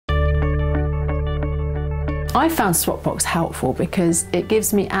I found SWAPBox helpful because it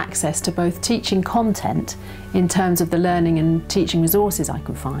gives me access to both teaching content in terms of the learning and teaching resources I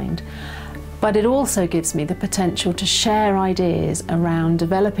can find, but it also gives me the potential to share ideas around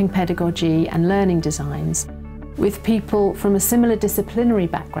developing pedagogy and learning designs with people from a similar disciplinary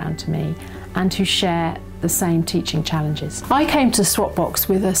background to me and who share the same teaching challenges. I came to SWAPBox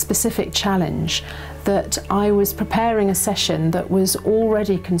with a specific challenge that I was preparing a session that was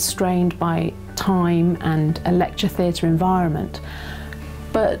already constrained by time and a lecture theatre environment,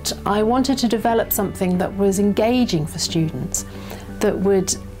 but I wanted to develop something that was engaging for students, that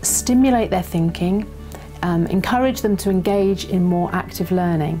would stimulate their thinking, encourage them to engage in more active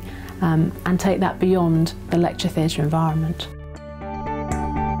learning, and take that beyond the lecture theatre environment.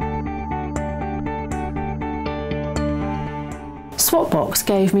 SWAPBox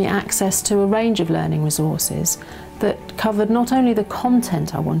gave me access to a range of learning resources that covered not only the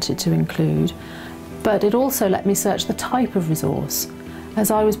content I wanted to include, but it also let me search the type of resource, as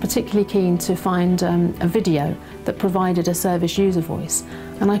I was particularly keen to find a video that provided a service user voice,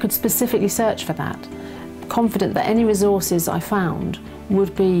 and I could specifically search for that, confident that any resources I found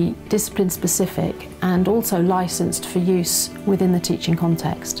would be discipline specific and also licensed for use within the teaching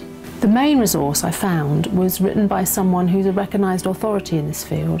context. The main resource I found was written by someone who's a recognised authority in this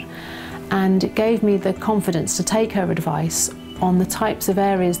field, and it gave me the confidence to take her advice on the types of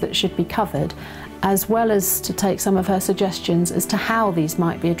areas that should be covered, as well as to take some of her suggestions as to how these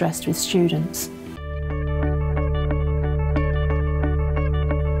might be addressed with students.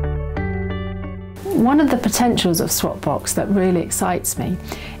 One of the potentials of SWAPBox that really excites me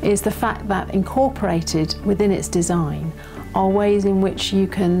is the fact that incorporated within its design are ways in which you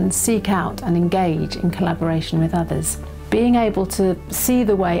can seek out and engage in collaboration with others. Being able to see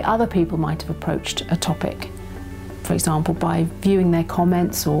the way other people might have approached a topic, for example by viewing their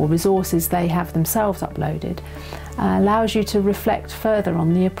comments or resources they have themselves uploaded, allows you to reflect further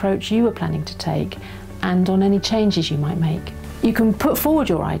on the approach you were planning to take and on any changes you might make. You can put forward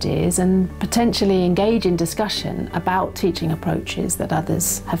your ideas and potentially engage in discussion about teaching approaches that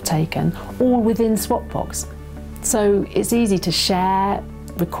others have taken, all within SWAPBox. So it's easy to share,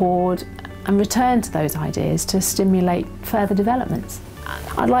 record and return to those ideas to stimulate further developments.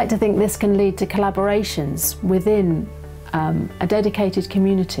 I'd like to think this can lead to collaborations within a dedicated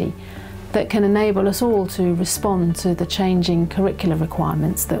community that can enable us all to respond to the changing curricular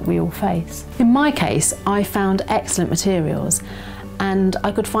requirements that we all face. In my case, I found excellent materials, and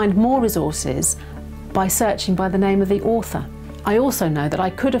I could find more resources by searching by the name of the author. I also know that I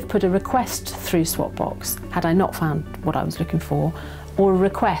could have put a request through SWAPBox had I not found what I was looking for, or a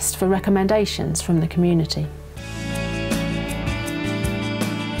request for recommendations from the community.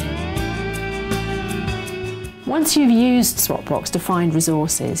 Once you've used SWAPBox to find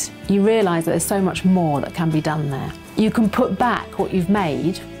resources, you realise that there's so much more that can be done there. You can put back what you've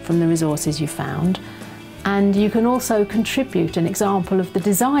made from the resources you found, and you can also contribute an example of the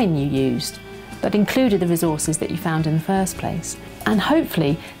design you used that included the resources that you found in the first place. And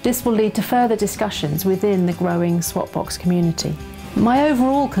hopefully this will lead to further discussions within the growing SWAPBox community. My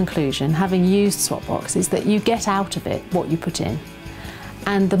overall conclusion, having used SWAPBox, is that you get out of it what you put in.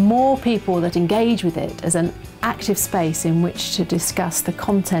 And the more people that engage with it as an active space in which to discuss the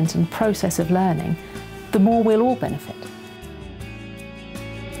content and process of learning, the more we'll all benefit.